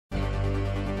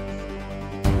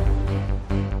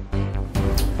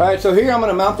Alright, so here I'm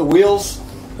going to mount the wheels.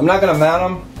 I'm not going to mount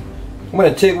them. I'm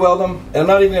going to TIG weld them, and I'm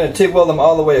not even going to TIG weld them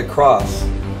all the way across.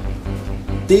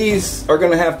 These are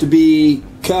going to have to be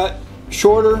cut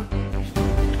shorter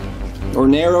or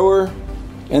narrower,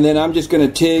 and then I'm just going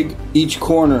to TIG each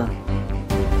corner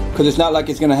because it's not like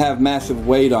it's going to have massive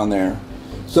weight on there.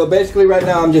 So basically right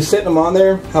now I'm just setting them on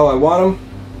there how I want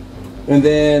them, and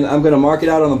then I'm going to mark it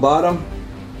out on the bottom,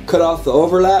 cut off the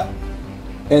overlap,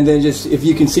 and then just, if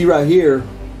you can see right here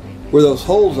where those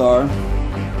holes are,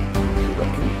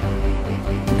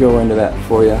 go into that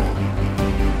for you.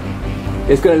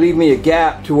 It's going to leave me a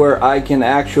gap to where I can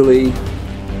actually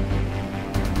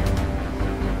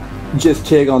just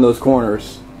TIG on those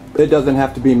corners. It doesn't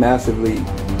have to be massively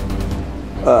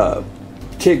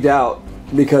TIGged out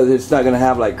because it's not going to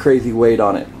have like crazy weight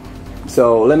on it.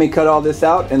 So let me cut all this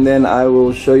out and then I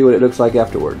will show you what it looks like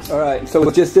afterwards. Alright, so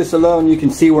with just this alone you can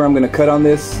see where I'm going to cut on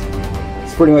this.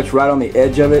 It's pretty much right on the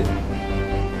edge of it.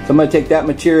 So I'm going to take that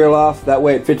material off, that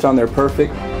way it fits on there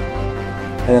perfect.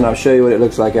 And then I'll show you what it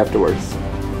looks like afterwards.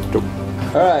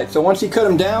 Alright, so once you cut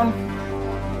them down,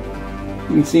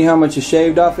 you can see how much is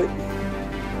shaved off it.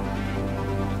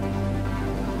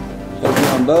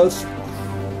 That's on both.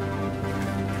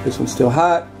 This one's still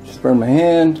hot, just burned my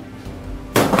hand.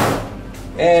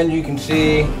 And you can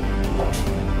see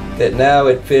that now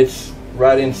it fits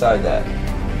right inside that.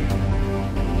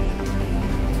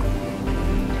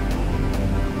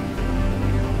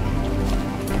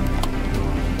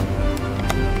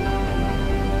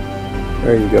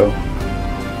 There you go.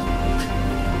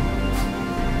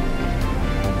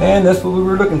 And that's what we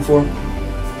were looking for.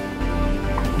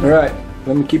 Alright,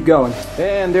 let me keep going.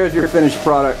 And there's your finished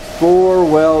product for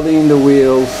welding the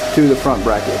wheels to the front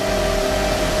bracket.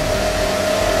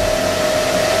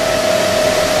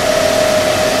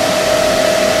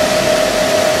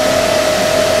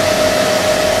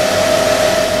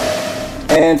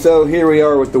 And so here we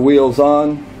are with the wheels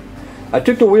on. I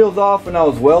took the wheels off when I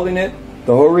was welding it.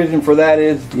 The whole reason for that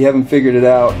is, if you haven't figured it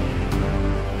out,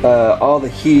 all the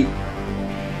heat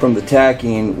from the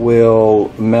tacking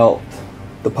will melt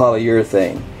the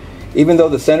polyurethane. Even though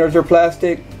the centers are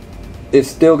plastic, it's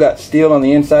still got steel on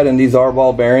the inside, and these are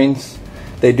ball bearings.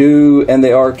 They do, and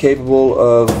they are capable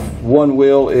of, one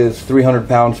wheel is 300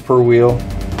 pounds per wheel.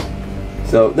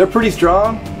 So they're pretty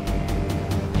strong.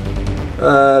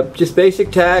 Just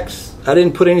basic tacks. I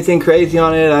didn't put anything crazy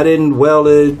on it. I didn't weld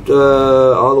it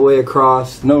all the way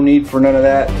across. No need for none of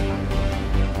that.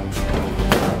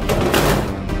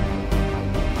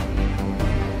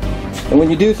 And when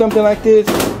you do something like this,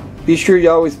 be sure you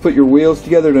always put your wheels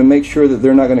together to make sure that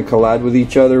they're not going to collide with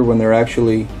each other when they're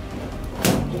actually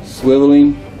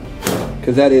swiveling,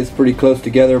 because that is pretty close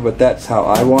together, but that's how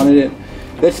I wanted it.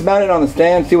 Let's mount it on the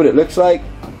stand, see what it looks like,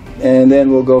 and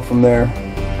then we'll go from there.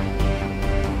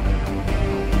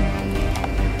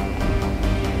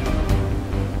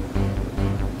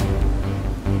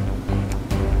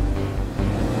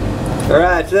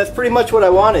 Alright, so that's pretty much what I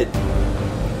wanted.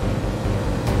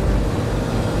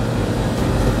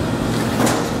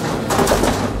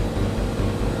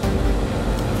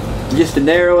 Just to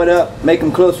narrow it up, make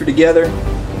them closer together.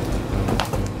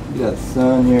 You got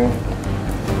sun here.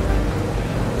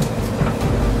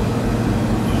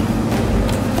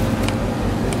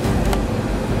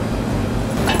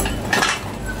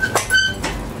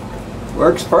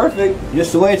 Works perfect,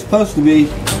 just the way it's supposed to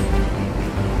be.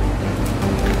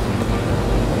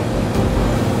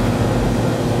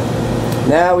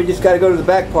 Now we just got to go to the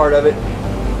back part of it,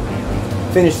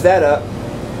 finish that up,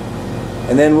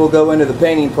 and then we'll go into the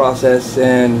painting process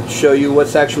and show you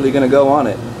what's actually going to go on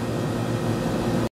it.